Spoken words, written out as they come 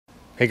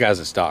Hey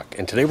guys, it's Doc,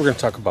 and today we're going to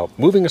talk about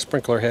moving a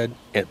sprinkler head,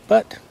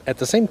 but at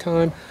the same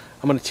time,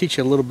 I'm going to teach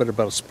you a little bit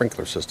about a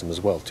sprinkler system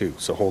as well too,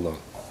 so hold on.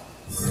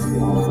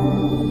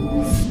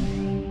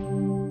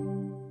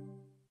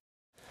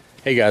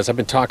 Hey guys, I've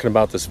been talking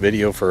about this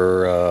video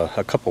for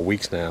a couple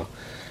weeks now.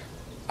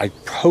 I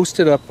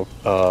posted up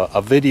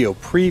a video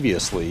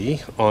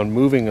previously on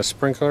moving a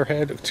sprinkler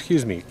head,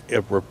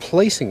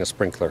 replacing a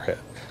sprinkler head.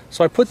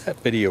 So I put that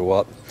video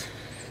up.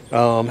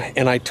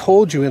 And I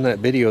told you in that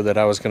video that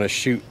I was going to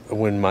shoot,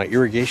 when my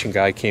irrigation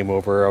guy came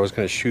over, I was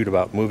going to shoot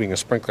about moving a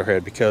sprinkler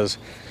head, because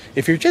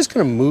if you're just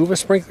going to move a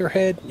sprinkler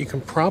head, you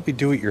can probably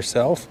do it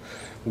yourself.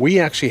 We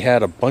actually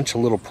had a bunch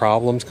of little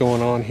problems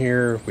going on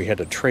here. We had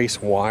to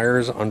trace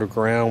wires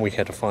underground. We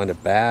had to find a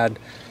bad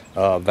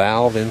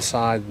valve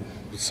inside.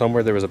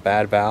 Somewhere there was a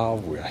bad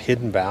valve, a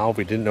hidden valve.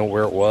 We didn't know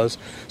where it was.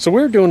 So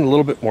we were doing a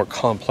little bit more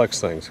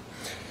complex things.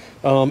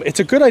 It's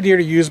a good idea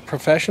to use a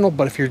professional,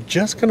 but if you're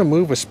just going to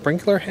move a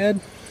sprinkler head,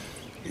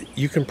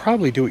 you can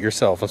probably do it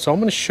yourself. And so I'm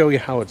going to show you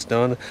how it's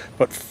done.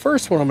 But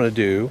first, what I'm going to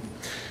do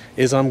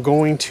is I'm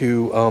going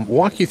to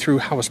walk you through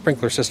how a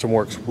sprinkler system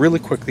works really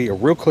quickly, a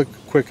real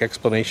quick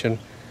explanation,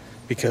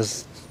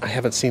 because I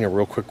haven't seen a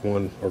real quick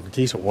one or a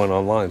decent one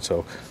online.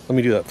 So let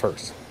me do that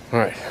first. All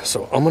right,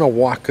 so I'm going to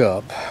walk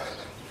up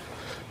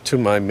to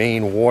my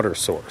main water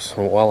source.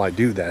 And while I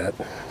do that,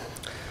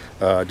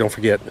 don't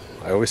forget,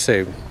 I always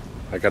say,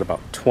 I got about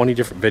 20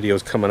 different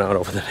videos coming out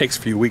over the next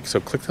few weeks, so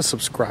click the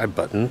subscribe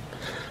button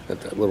at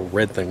that little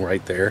red thing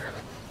right there.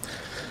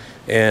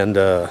 And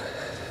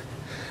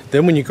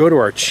then when you go to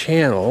our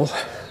channel,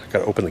 I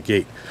gotta open the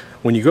gate.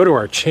 When you go to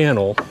our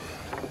channel,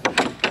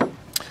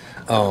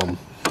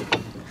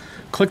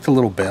 click the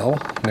little bell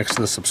next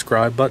to the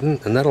subscribe button,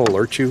 and that'll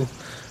alert you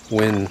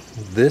when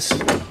this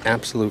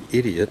absolute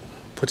idiot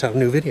puts out a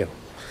new video.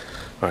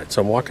 All right,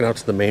 so I'm walking out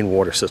to the main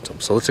water system.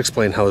 So let's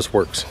explain how this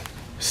works.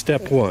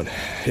 Step one,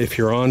 if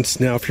you're on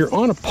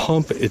a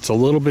pump, it's a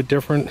little bit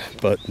different,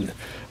 but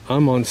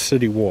I'm on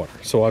city water.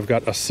 So I've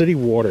got a city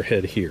water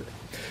head here.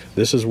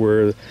 This is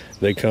where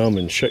they come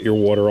and shut your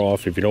water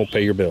off if you don't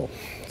pay your bill.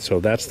 So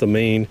that's the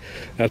main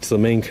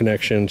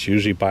connection. It's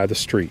usually by the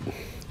street.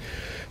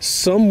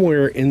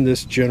 Somewhere in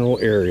this general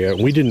area,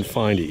 we didn't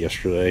find it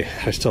yesterday.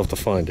 I still have to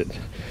find it.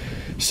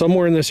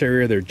 Somewhere in this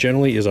area, there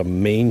generally is a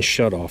main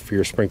shutoff for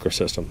your sprinkler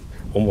system.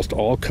 Almost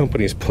all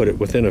companies put it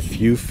within a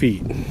few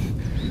feet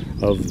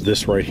of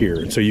this right here,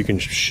 and so you can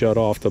shut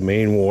off the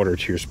main water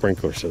to your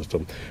sprinkler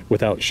system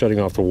without shutting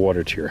off the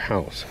water to your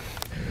house.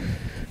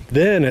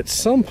 Then at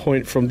some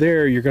point from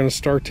there, you're going to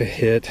start to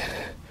hit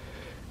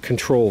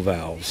control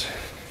valves.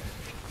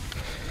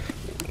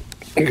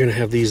 You're going to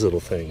have these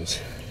little things,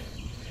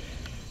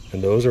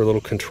 and those are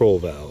little control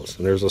valves,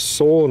 and there's a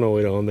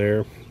solenoid on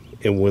there,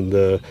 and when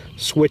the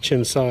switch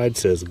inside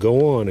says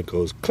go on, it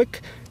goes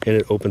click and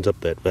it opens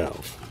up that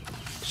valve.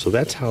 So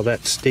that's how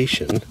that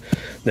station.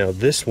 Now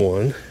this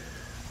one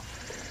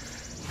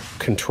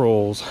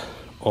controls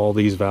all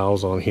these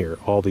valves on here,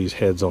 all these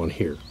heads on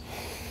here.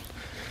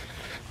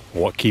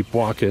 Keep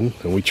walking,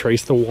 and we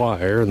trace the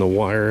wire, and the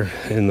wire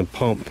in the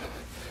pump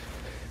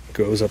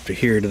goes up to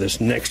here to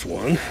this next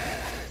one.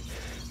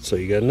 So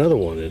you got another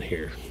one in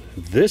here.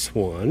 This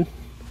one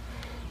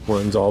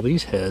runs all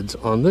these heads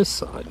on this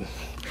side.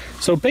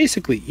 So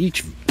basically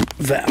each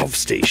valve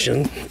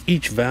station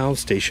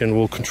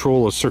will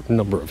control a certain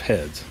number of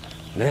heads.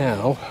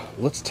 Now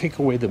let's take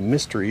away the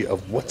mystery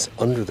of what's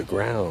under the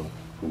ground.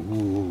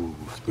 Ooh,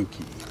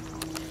 spooky.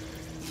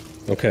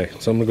 Okay,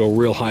 so I'm gonna go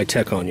real high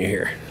tech on you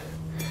here.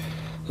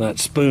 That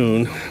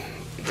spoon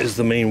is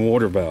the main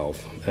water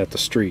valve at the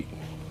street.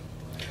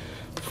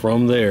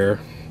 From there,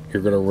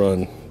 you're gonna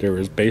run, there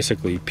is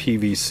basically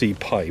PVC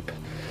pipe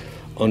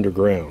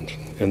underground,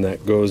 and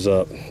that goes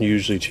up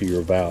usually to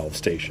your valve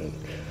station.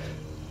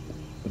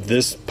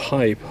 This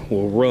pipe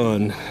will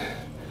run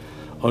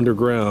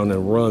underground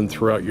and run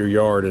throughout your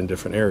yard in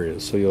different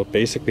areas. So you'll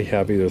basically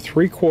have either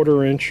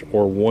 3/4 inch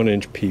or 1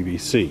 inch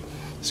PVC,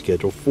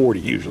 schedule 40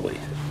 usually.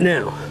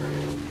 Now,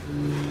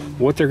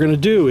 what they're going to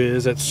do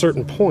is at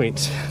certain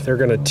points, they're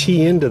going to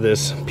tee into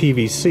this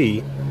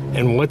PVC,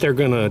 and what they're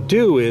going to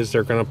do is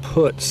they're going to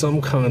put some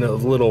kind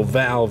of little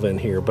valve in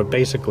here, but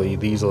basically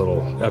these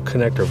little, a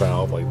connector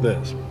valve like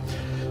this.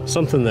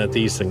 Something that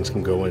these things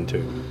can go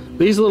into.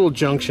 These little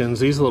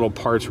junctions, these little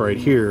parts right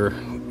here,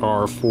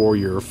 are for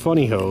your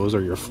funny hose or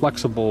your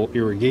flexible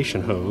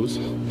irrigation hose,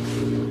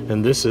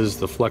 and this is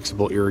the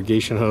flexible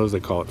irrigation hose.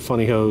 They call it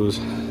funny hose,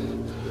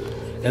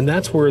 and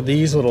that's where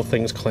these little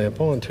things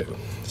clamp onto.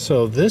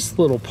 So this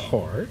little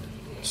part,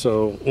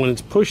 so when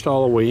it's pushed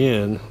all the way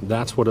in,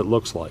 that's what it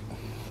looks like.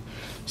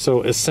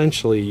 So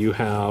essentially you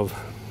have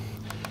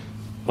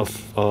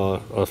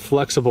a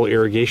flexible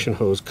irrigation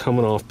hose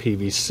coming off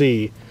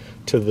PVC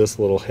to this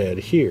little head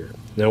here.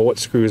 Now what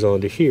screws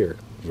onto here?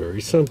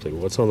 Very simply,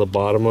 what's on the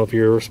bottom of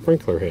your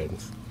sprinkler head?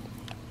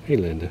 Hey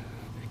Linda,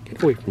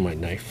 get away from my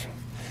knife.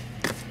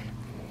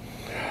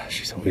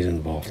 She's always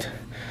involved.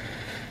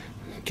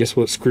 Guess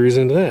what screws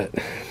into that?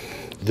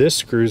 This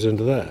screws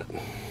into that.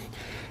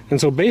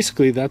 And so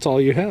basically that's all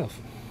you have.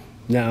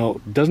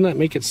 Now, doesn't that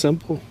make it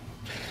simple?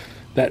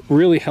 That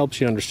really helps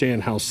you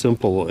understand how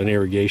simple an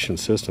irrigation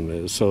system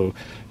is. So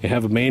you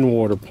have a main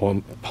water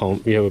pump,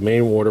 you have a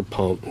main water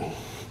pump.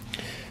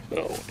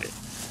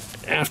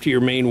 After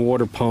your main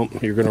water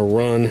pump, you're going to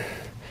run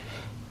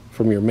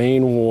from your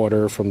main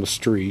water from the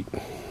street,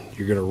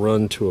 you're going to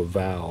run to a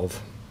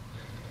valve,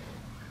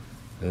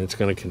 and it's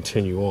going to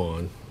continue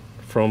on.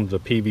 From the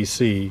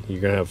PVC,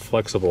 you're going to have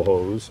flexible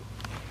hose.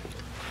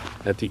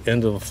 At the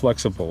end of the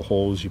flexible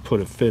hose, you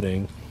put a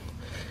fitting,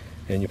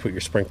 and you put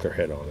your sprinkler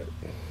head on it.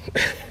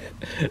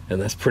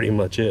 And that's pretty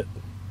much it.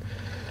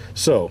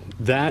 So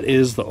that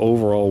is the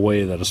overall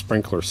way that a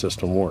sprinkler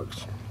system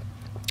works.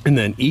 And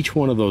then each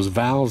one of those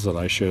valves that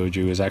I showed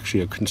you is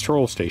actually a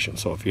control station.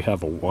 So if you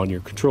have a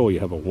 1-year control, you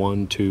have a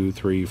 1, 2,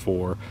 3,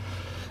 4.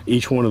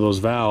 Each one of those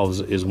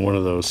valves is one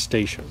of those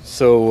stations.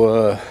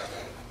 So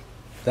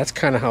that's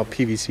kind of how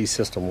PVC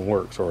system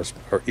works, or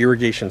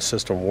irrigation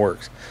system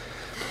works.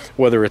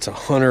 Whether it's a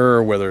Hunter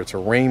or whether it's a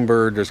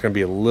Rainbird, there's going to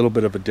be a little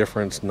bit of a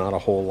difference, not a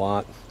whole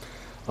lot.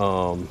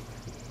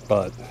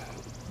 But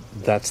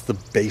that's the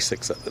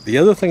basics of it. The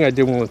other thing I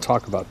did want to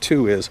talk about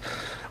too is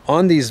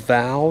on these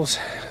valves,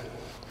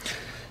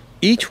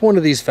 each one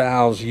of these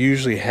valves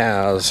usually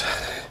has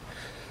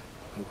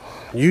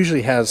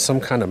some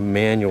kind of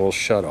manual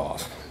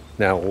shut-off.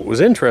 Now, what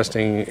was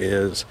interesting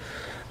is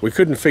we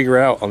couldn't figure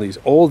out on these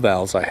old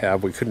valves I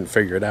have, we couldn't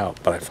figure it out,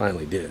 but I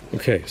finally did.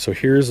 Okay, so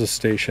here's a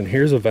station.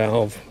 Here's a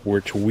valve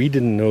which we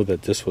didn't know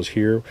that this was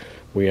here.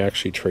 We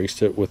actually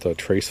traced it with a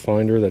trace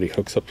finder that he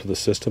hooks up to the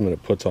system, and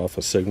it puts off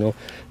a signal.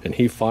 And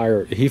he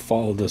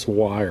followed this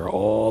wire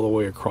all the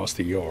way across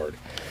the yard.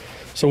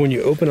 So when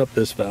you open up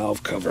this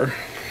valve cover,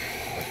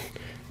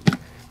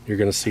 you're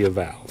going to see a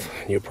valve.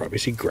 You'll probably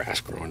see grass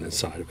growing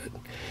inside of it.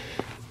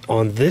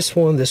 On this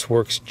one, this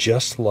works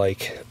just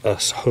like a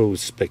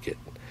hose spigot.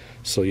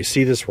 So you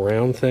see this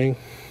round thing?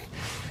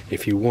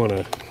 If you want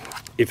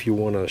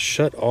to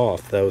shut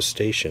off those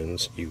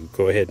stations, you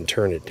go ahead and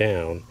turn it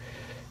down.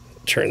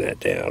 Turn that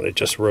down. It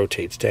just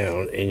rotates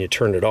down, and you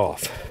turn it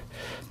off.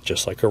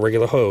 Just like a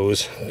regular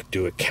hose.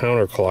 Do it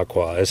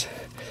counterclockwise,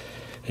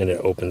 and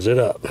it opens it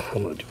up.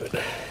 I'm going to do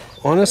it.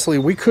 Honestly,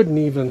 we couldn't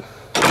even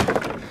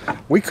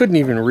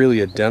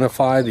really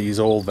identify these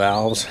old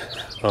valves.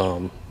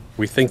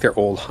 We think they're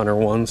old Hunter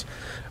ones.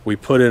 We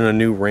put in a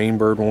new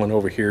Rainbird one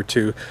over here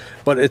too.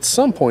 But at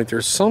some point,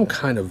 there's some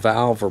kind of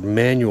valve or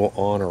manual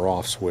on or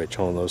off switch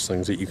on those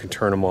things that you can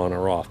turn them on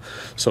or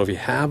off. So if you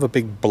have a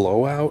big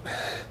blowout,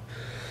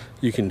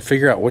 you can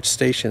figure out which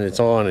station it's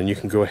on, and you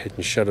can go ahead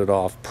and shut it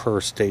off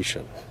per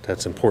station.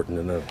 That's important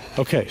to know.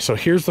 Okay, so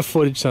here's the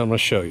footage that I'm going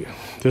to show you.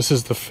 This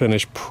is the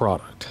finished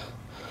product.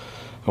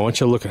 I want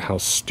you to look at how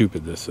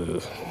stupid this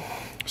is.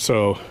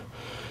 So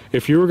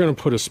if you were going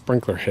to put a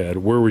sprinkler head,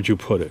 where would you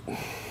put it?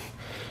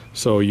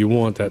 So you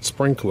want that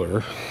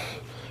sprinkler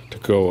to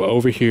go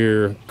over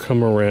here,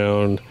 come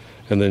around,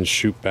 and then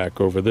shoot back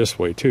over this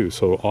way too.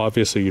 So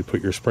obviously you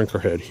put your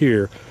sprinkler head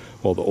here.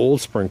 Well, the old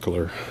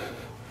sprinkler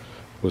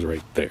was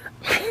right there.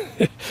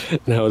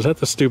 Now, is that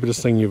the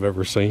stupidest thing you've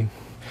ever seen?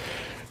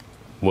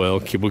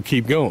 Well, we'll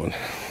keep going.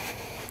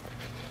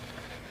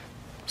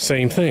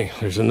 Same thing.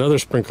 There's another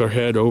sprinkler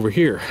head over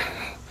here.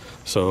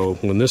 So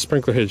when this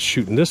sprinkler head's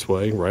shooting this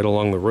way, right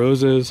along the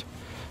roses,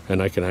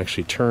 and I can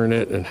actually turn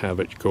it and have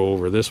it go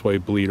over this way,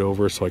 bleed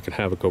over, so I can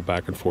have it go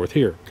back and forth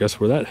here. Guess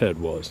where that head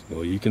was?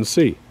 Well, you can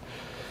see.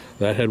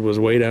 That head was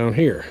way down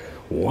here.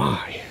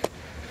 Why?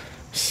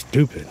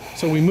 Stupid.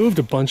 So we moved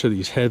a bunch of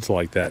these heads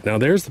like that. Now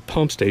there's the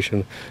pump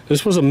station.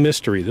 This was a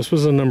mystery. This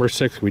was a number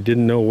 6. We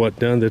didn't know what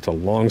done. It's a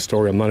long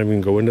story. I'm not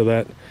even going to go into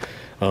that.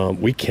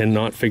 We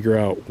cannot figure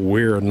out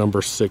where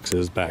number 6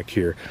 is back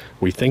here.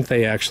 We think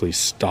they actually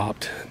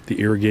stopped the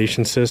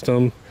irrigation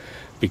system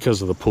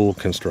because of the pool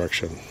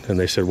construction. And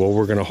they said, well,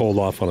 we're going to hold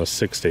off on a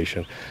 6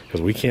 station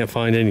because we can't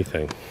find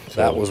anything. So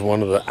that was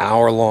one of the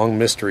hour-long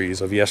mysteries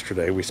of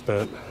yesterday. We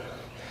spent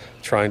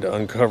trying to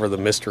uncover the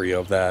mystery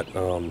of that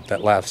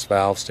that last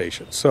valve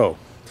station. So,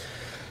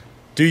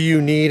 do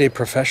you need a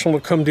professional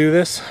to come do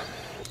this?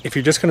 If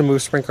you're just going to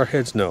move sprinkler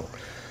heads, no.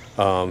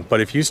 But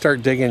if you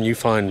start digging, you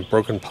find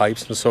broken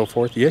pipes and so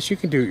forth, yes, you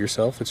can do it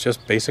yourself. It's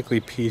just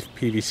basically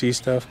PVC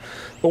stuff.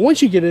 But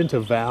once you get into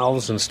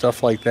valves and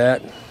stuff like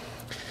that,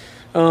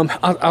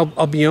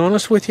 I'll be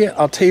honest with you.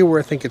 I'll tell you where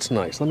I think it's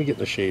nice. Let me get in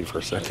the shade for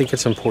a second. I think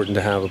it's important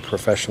to have a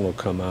professional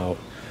come out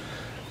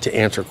to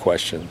answer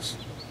questions,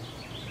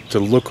 to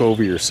look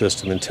over your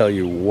system and tell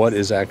you what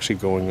is actually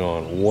going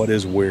on, what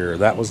is where.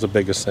 That was the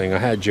biggest thing. I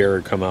had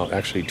Jared come out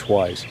actually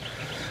twice,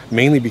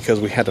 mainly because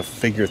we had to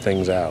figure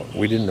things out.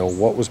 We didn't know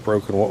what was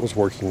broken, what was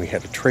working. We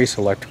had to trace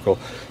electrical.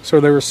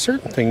 So there were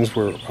certain things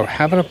where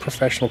having a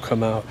professional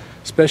come out,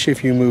 especially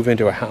if you move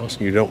into a house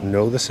and you don't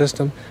know the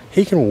system,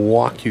 he can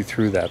walk you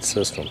through that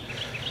system.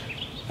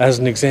 As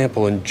an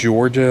example, in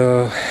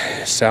Georgia,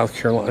 South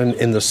Carolina,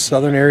 in the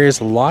southern areas,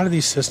 a lot of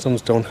these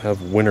systems don't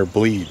have winter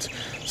bleeds.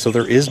 So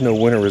there is no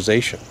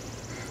winterization.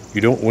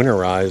 You don't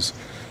winterize,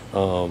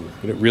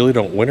 you really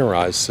don't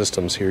winterize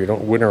systems here. You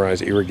don't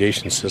winterize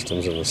irrigation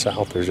systems in the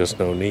south. There's just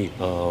no need.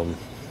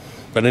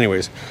 But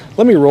anyways,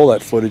 let me roll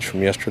that footage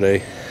from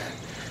yesterday.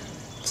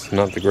 It's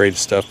not the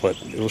greatest stuff,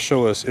 but it'll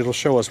show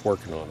us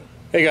working on it.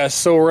 Hey guys,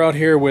 so we're out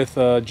here with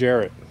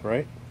Jarrett,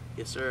 right?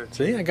 Yes, sir.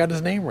 See, I got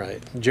his name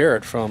right.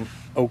 Jarrett from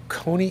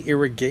Oconee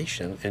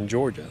Irrigation in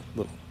Georgia.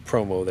 Little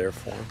promo there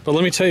for him. But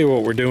let me tell you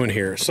what we're doing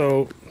here.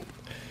 So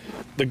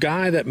the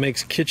guy that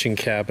makes kitchen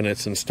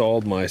cabinets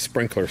installed my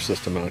sprinkler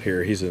system out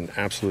here. He's an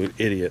absolute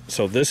idiot.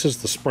 So this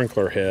is the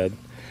sprinkler head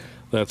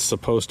that's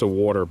supposed to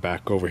water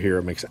back over here.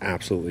 It makes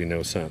absolutely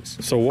no sense.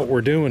 So what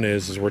we're doing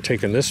is we're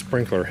taking this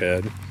sprinkler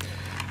head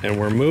and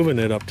we're moving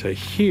it up to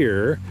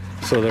here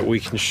so that we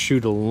can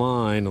shoot a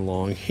line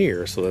along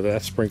here so that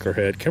that sprinkler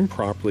head can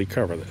properly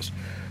cover this.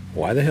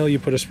 Why the hell you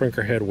put a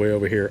sprinkler head way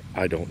over here,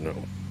 I don't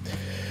know.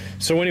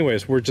 So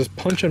anyways, we're just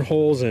punching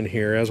holes in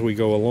here as we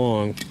go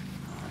along,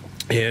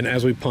 and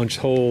as we punch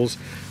holes,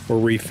 we're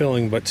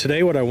refilling. But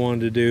today what I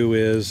wanted to do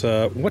is,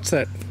 what's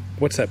that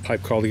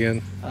pipe called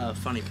again?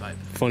 Funny pipe.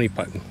 Funny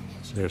pipe.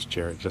 There's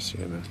Jared, just so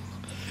you know.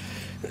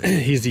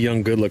 He's the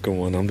young, good-looking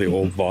one. I'm the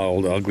old,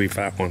 bald, ugly,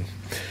 fat one.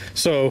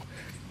 So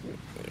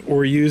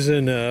we're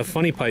using a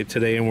funny pipe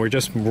today, and we're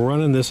just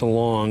running this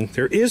along.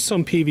 There is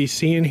some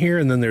PVC in here,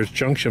 and then there's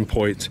junction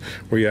points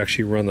where you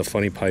actually run the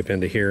funny pipe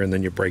into here, and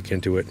then you break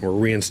into it, and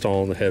we're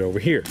reinstalling the head over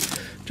here,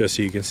 just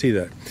so you can see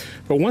that.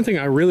 But one thing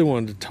I really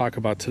wanted to talk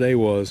about today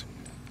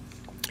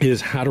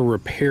is how to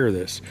repair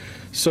this.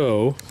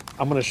 So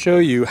I'm going to show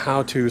you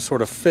how to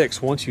sort of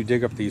fix, once you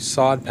dig up these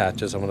sod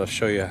patches, I'm going to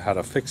show you how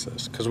to fix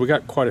this, because we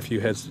got quite a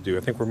few heads to do. I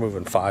think we're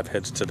moving 5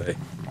 heads today.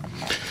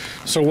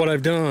 So what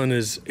I've done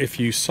is, if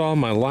you saw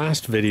my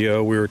last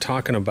video, we were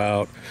talking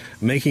about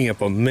making up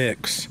a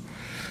mix.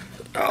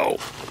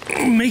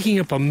 Making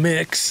up a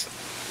mix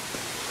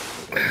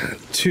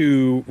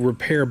to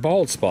repair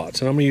bald spots.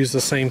 And I'm going to use the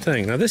same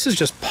thing. Now this is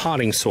just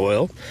potting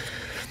soil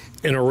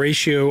in a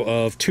ratio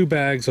of 2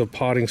 bags of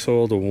potting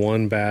soil to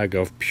 1 bag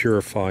of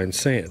pure fine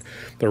sand.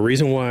 The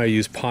reason why I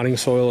use potting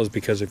soil is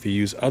because if you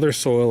use other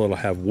soil, it'll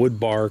have wood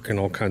bark and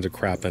all kinds of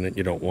crap in it.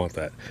 You don't want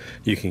that.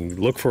 You can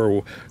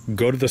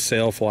go to the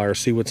sale flyer,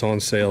 see what's on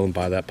sale, and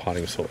buy that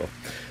potting soil.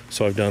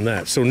 So I've done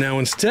that. So now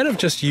instead of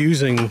just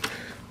using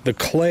the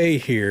clay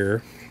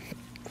here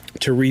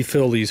to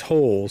refill these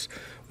holes,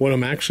 what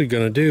I'm actually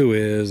going to do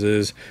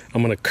is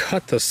I'm going to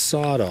cut the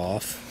sod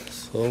off.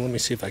 So let me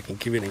see if I can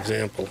give you an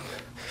example.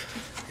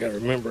 Gotta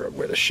remember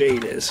where the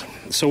shade is.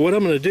 So what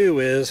I'm going to do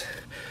is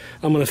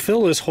I'm going to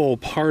fill this hole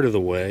part of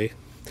the way,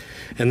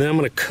 and then I'm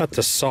going to cut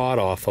the sod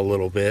off a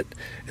little bit,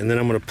 and then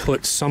I'm going to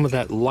put some of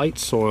that light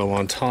soil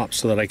on top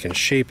so that I can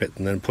shape it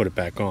and then put it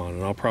back on,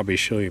 and I'll probably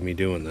show you me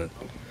doing that.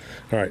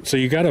 All right, so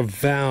you got a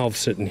valve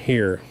sitting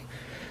here,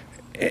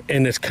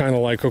 and it's kind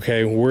of like,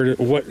 okay,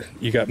 what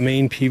you got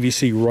main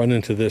PVC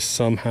running to this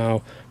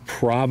somehow,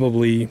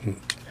 probably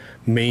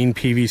main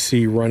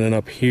PVC running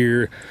up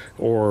here,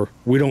 or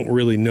we don't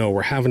really know.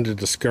 We're having to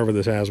discover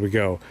this as we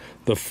go.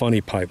 The funny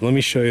pipe. Let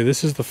me show you.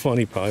 This is the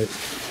funny pipe.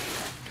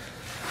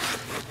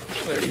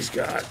 There he's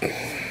got.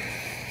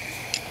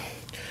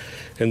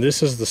 And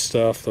this is the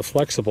stuff, the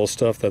flexible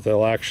stuff that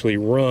they'll actually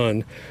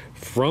run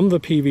from the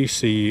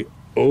PVC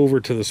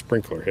over to the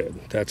sprinkler head.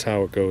 That's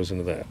how it goes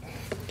into that.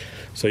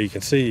 So you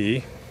can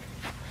see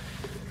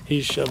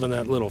he's shoving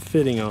that little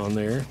fitting on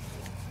there.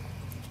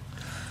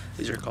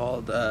 These are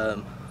called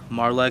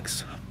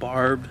Marlex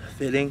barb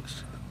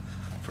fittings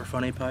for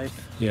funny pipe.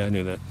 Yeah, I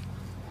knew that.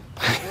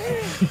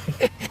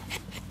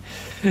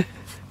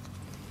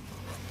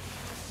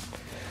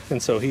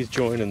 And so he's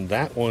joining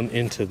that one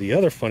into the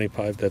other funny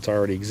pipe that's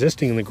already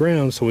existing in the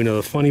ground, so we know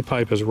the funny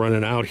pipe is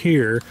running out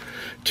here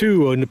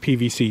to a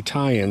PVC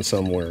tie-in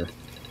somewhere.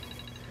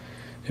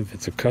 If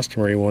it's a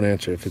customer, he won't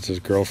answer. If it's his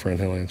girlfriend,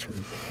 he'll answer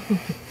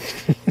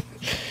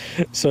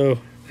it. So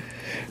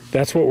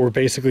that's what we're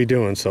basically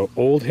doing. So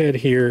old head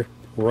here,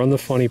 run the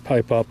funny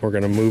pipe up, we're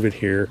going to move it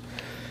here.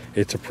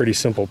 It's a pretty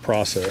simple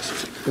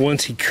process.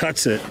 Once he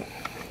cuts it,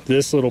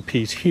 this little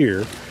piece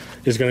here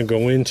is going to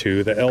go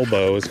into the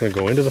elbow, is going to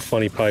go into the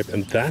funny pipe,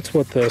 and that's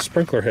what the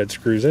sprinkler head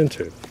screws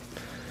into.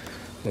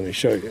 Let me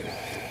show you.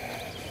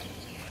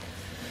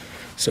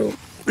 So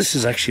this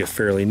is actually a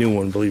fairly new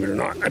one, believe it or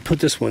not. I put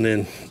this one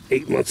in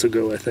 8 months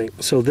ago, I think.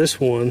 So this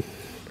one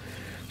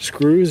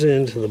screws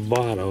into the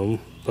bottom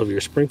of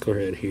your sprinkler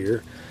head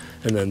here,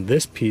 and then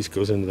this piece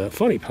goes into that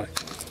funny pipe.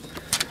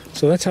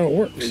 So that's how it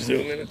works.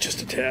 Zoom in it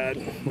just a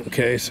tad.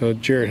 Okay, so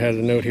Jared had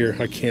a note here.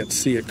 I can't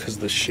see it because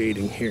of the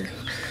shading here.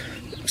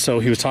 So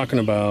he was talking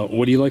about,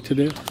 what do you like to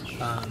do?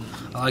 I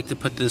like to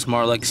put this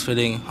Marlex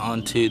fitting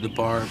onto the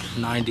barb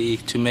 90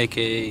 to make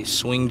a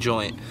swing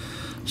joint,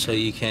 so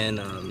you can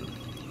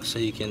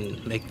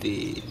make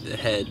the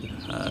head.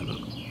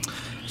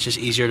 It's just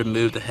easier to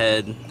move the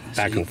head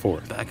Back and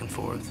forth. Back and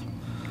forth.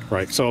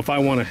 Right. So if I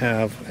want to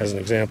have, as an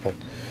example,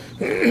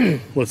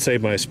 let's say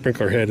my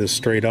sprinkler head is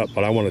straight up,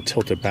 but I want to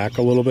tilt it back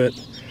a little bit,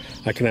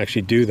 I can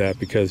actually do that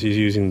because he's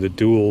using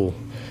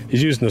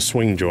the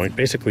swing joint.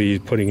 Basically, he's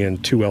putting in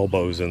 2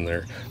 elbows in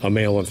there, a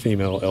male and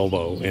female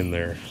elbow in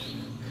there.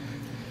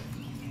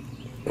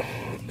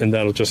 And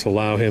that'll just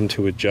allow him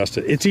to adjust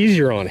it. It's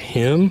easier on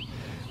him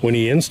when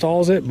he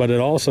installs it, but it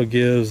also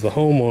gives the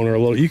homeowner a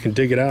little, you can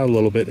dig it out a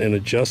little bit and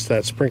adjust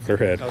that sprinkler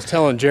head. I was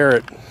telling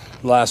Jarrett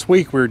last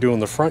week we were doing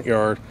the front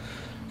yard,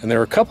 and there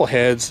were a couple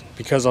heads,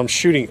 because I'm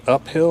shooting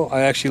uphill,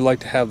 I actually like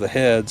to have the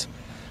heads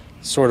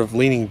sort of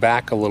leaning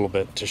back a little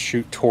bit to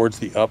shoot towards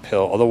the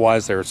uphill.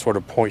 Otherwise they're sort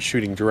of point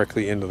shooting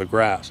directly into the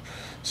grass.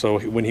 So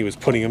when he was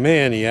putting them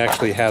in, he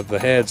actually had the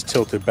heads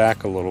tilted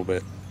back a little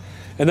bit.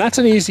 And that's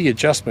an easy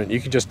adjustment. You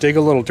can just dig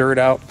a little dirt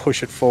out,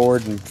 push it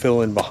forward, and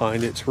fill in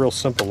behind it. It's a real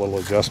simple little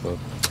adjustment.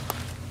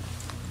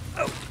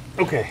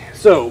 Okay,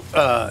 so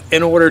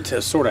in order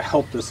to sort of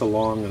help this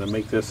along and to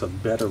make this a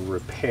better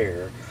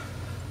repair,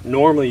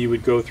 normally you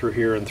would go through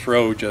here and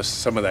throw just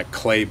some of that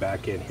clay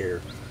back in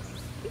here.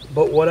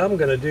 But what I'm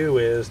going to do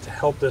is, to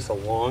help this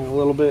along a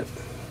little bit,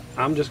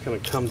 I'm just going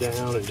to come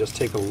down and just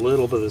take a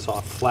little bit of this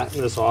off, flatten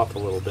this off a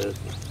little bit.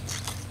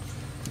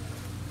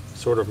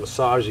 Sort of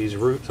massage these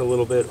roots a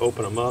little bit,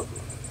 open them up.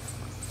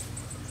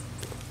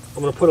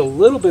 I'm going to put a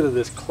little bit of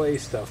this clay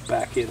stuff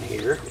back in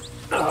here.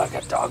 Oh, I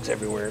got dogs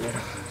everywhere now.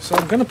 So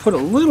I'm going to put a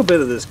little bit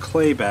of this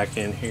clay back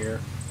in here.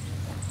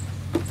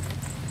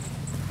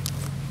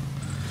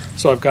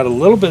 So I've got a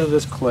little bit of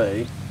this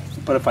clay,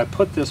 but if I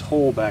put this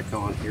hole back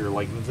on here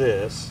like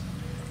this,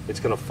 it's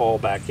going to fall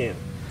back in.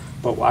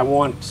 But I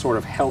want sort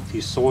of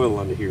healthy soil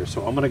under here.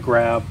 So I'm going to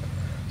grab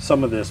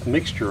some of this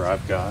mixture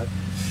I've got.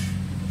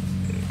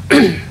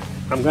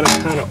 I'm going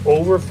to kind of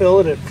overfill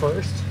it at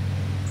first.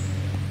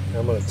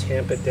 I'm going to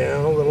tamp it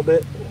down a little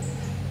bit.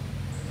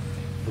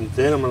 And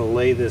then I'm going to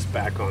lay this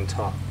back on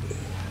top.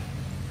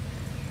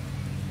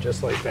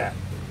 Just like that.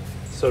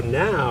 So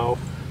now,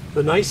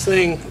 the nice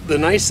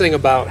thing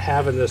about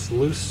having this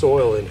loose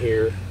soil in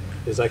here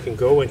is I can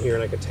go in here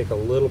and I can take a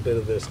little bit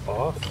of this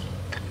off.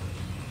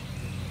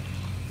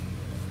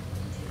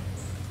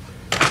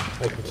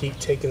 I can keep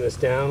taking this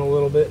down a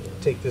little bit,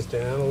 take this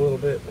down a little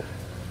bit,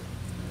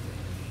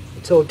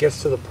 until it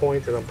gets to the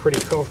point that I'm pretty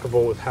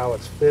comfortable with how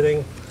it's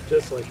fitting,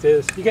 just like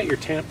this. You got your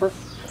tamper,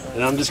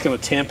 and I'm just going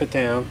to tamp it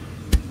down.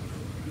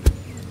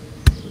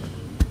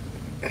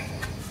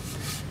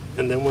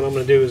 And then what I'm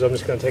going to do is I'm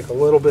just going to take a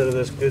little bit of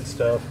this good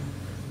stuff,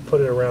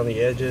 put it around the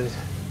edges.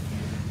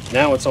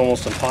 Now it's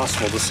almost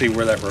impossible to see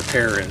where that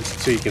repair is.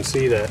 So you can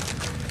see that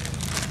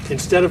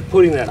instead of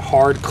putting that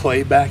hard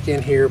clay back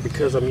in here,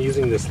 because I'm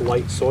using this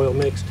light soil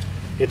mix,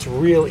 it's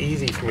real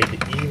easy for me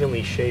to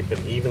evenly shape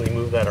and evenly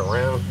move that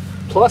around.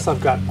 Plus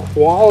I've got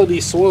quality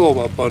soil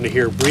up under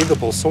here,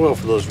 breathable soil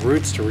for those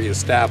roots to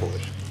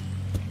reestablish.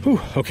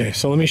 Whew, okay,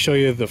 so let me show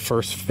you the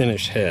first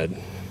finished head.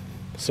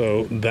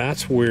 So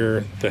that's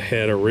where the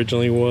head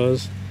originally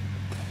was,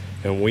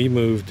 and we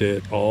moved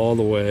it all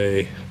the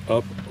way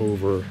up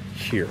over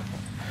here.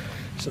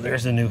 So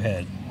there's the new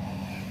head.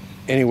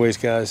 Anyways,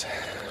 guys,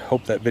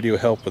 hope that video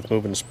helped with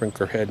moving the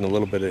sprinkler head and a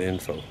little bit of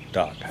info.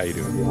 Doc, how you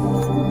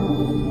doing?